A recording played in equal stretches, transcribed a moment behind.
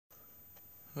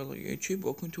Hello YouTube,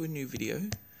 welcome to a new video.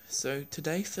 So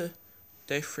today for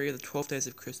day 3 of the 12 days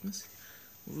of Christmas,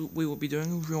 we will be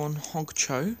doing a review on Honk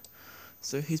Cho.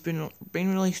 So he's been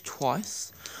released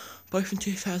twice, both in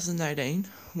 2018.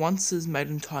 Once is made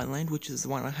in Thailand, which is the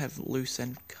one I have loose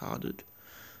and carded.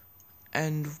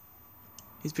 And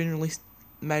he's been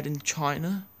made in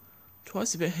China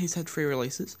twice. He's had 3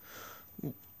 releases.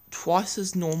 Twice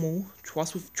as normal,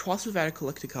 twice without a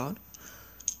collector card.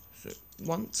 So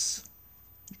once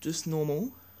just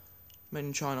normal, made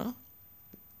in China,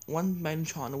 one made in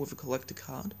China with a collector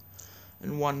card,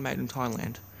 and one made in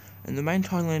Thailand. And the main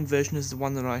Thailand version is the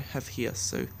one that I have here.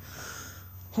 So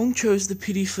Honk Cho is the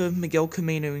pity for Miguel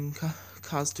Camino in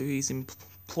Cars 2. He's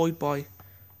employed by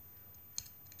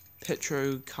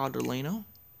Petro Cartalina.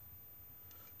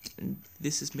 And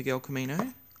this is Miguel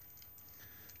Camino.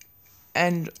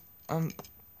 And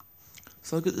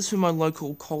so I got this from my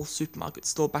local Coles supermarket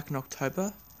store back in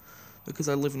October, because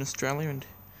I live in Australia and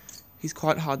he's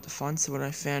quite hard to find. So when I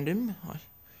found him, I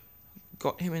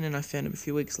got him, and then I found him a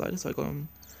few weeks later, so I got him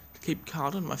to keep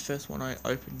carded. My first one I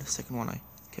opened, the second one I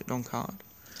kept on card.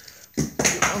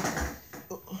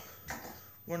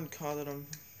 One card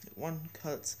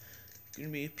that's going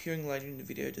to be appearing later in the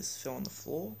video just fell on the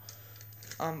floor.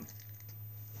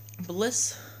 But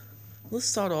let's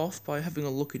start off by having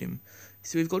a look at him.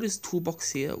 So we've got his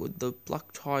toolbox here with the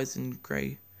black tires and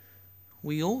grey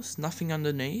wheels, nothing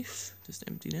underneath, just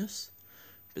emptiness.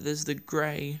 But there's the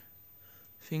grey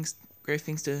things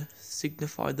to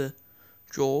signify the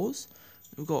drawers.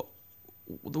 We've got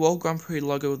the World Grand Prix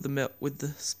logo with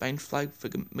the Spain flag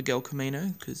for Miguel Camino,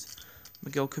 because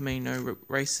Miguel Camino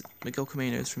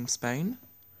is from Spain.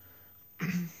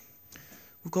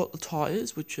 We've got the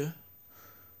tires, which are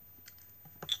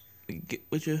pretty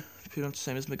much the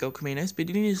same as Miguel Camino's, but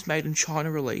in his made in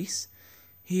China release,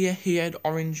 he had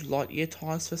orange Lightyear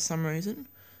tyres for some reason,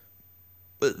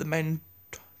 but the main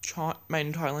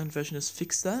Thailand version has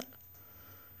fixed that.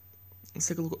 Let's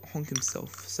take a look at Honk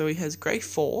himself. So he has grey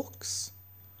forks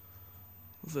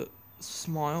with a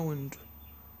smile, and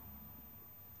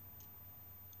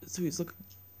so he's like a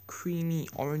creamy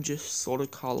orangish sort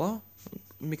of colour,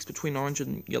 mixed between orange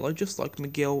and yellow, just like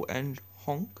Miguel and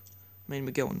Honk.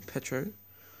 Miguel and Petro.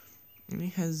 And he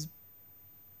has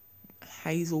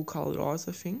hazel coloured eyes,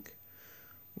 I think,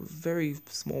 with very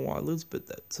small eyelids, but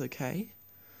that's okay.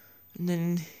 And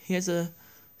then he has a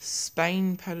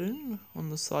Spain pattern on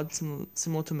the side,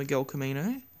 similar to Miguel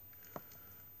Camino.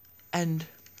 And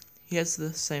he has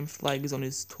the same flags on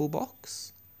his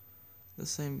toolbox, the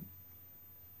same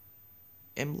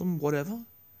emblem, whatever.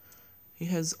 He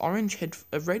has a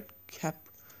red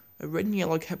and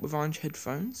yellow cap with orange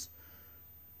headphones.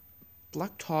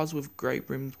 Black tires with grey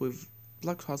rims with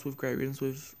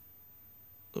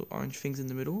the orange things in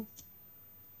the middle.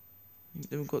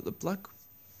 Then we've got the black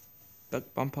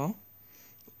back bumper.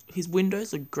 His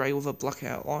windows are grey with a black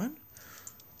outline,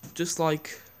 just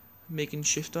like Megan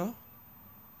Shifter,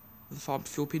 the 5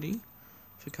 fuel pity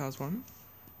for Cars 1.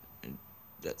 And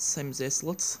that's the same as this.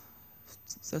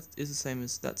 That is the same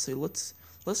as that. So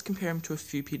let's compare him to a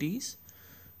few pitties.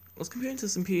 Let's compare him to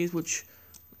some pitties which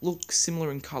look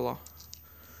similar in colour.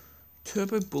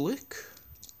 Turbo Bullock.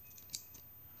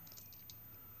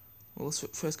 Well, let's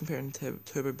first compare him to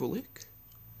Turbo Bullock.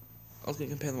 I was going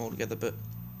to compare them all together, but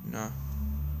no.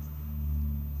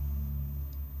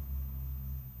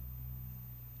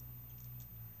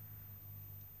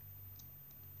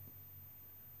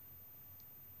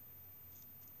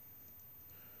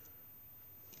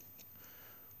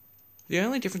 The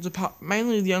only difference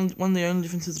one of the only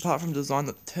differences apart from design,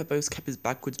 that Turbo's cap is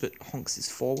backwards but Honk's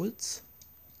is forwards.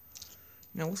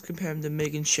 Now let's compare him to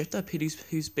Megan Shifter,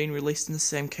 who's been released in the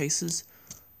same cases.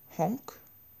 Honk,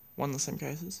 one of the same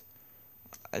cases.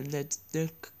 And their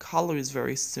colour is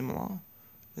very similar.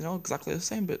 They're not exactly the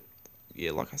same, but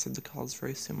yeah, like I said, the colour is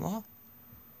very similar.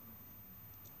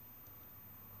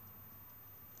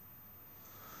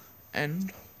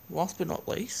 And last but not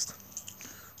least,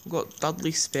 we've got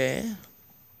Dudley Spare.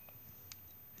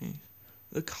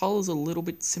 The colour's a little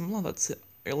bit similar. That's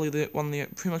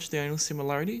pretty much the only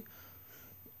similarity,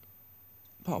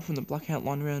 apart from the black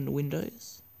outline around the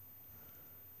windows.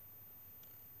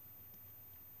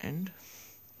 And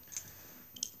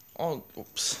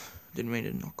oops, didn't mean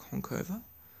to knock Honk over.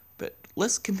 But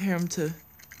let's compare him to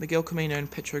Miguel Camino and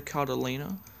Petro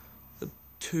Cartalina, the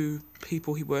 2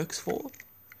 people he works for.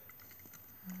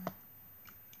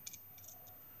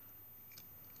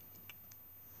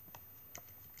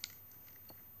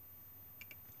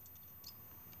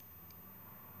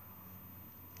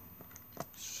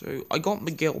 So I got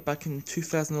Miguel back in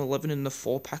 2011 in the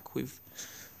 4-pack with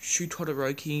Shu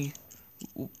Todoroki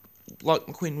Light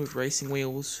McQueen with Racing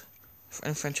Wheels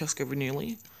and Francesco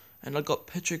Ranulli. And I got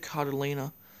Petro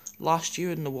Cartalina last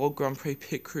year in the World Grand Prix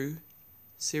Pit Crew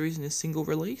series in a single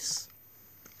release.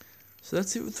 So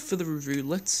that's it for the review.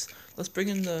 Let's bring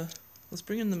in the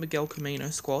Miguel Camino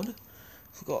squad.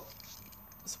 So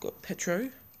we've got Petro.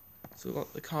 So we've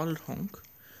got the carded Honk.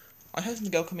 I have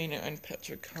Miguel Camino and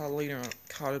Petro Cartalina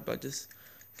carded, but I just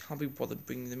can't be bothered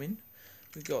bringing them in.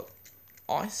 We've got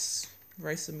Ice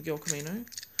Racer Miguel Camino,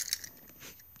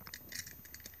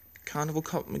 Carnival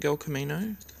Cup Miguel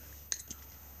Camino,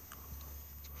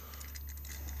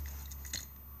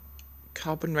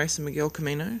 Carbon Racer Miguel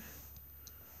Camino,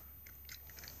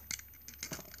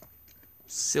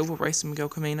 Silver Racer Miguel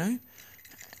Camino,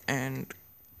 and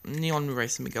Neon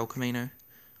Racer Miguel Camino.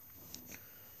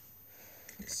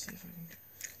 Let's see if I can...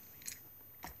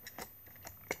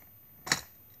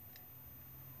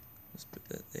 Let's put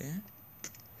that there.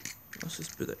 Let's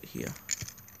just put that here.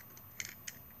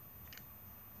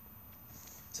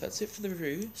 So that's it for the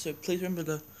review. So please remember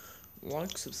to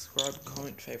like, subscribe,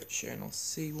 comment, favourite, share, and I'll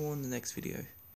see you all in the next video.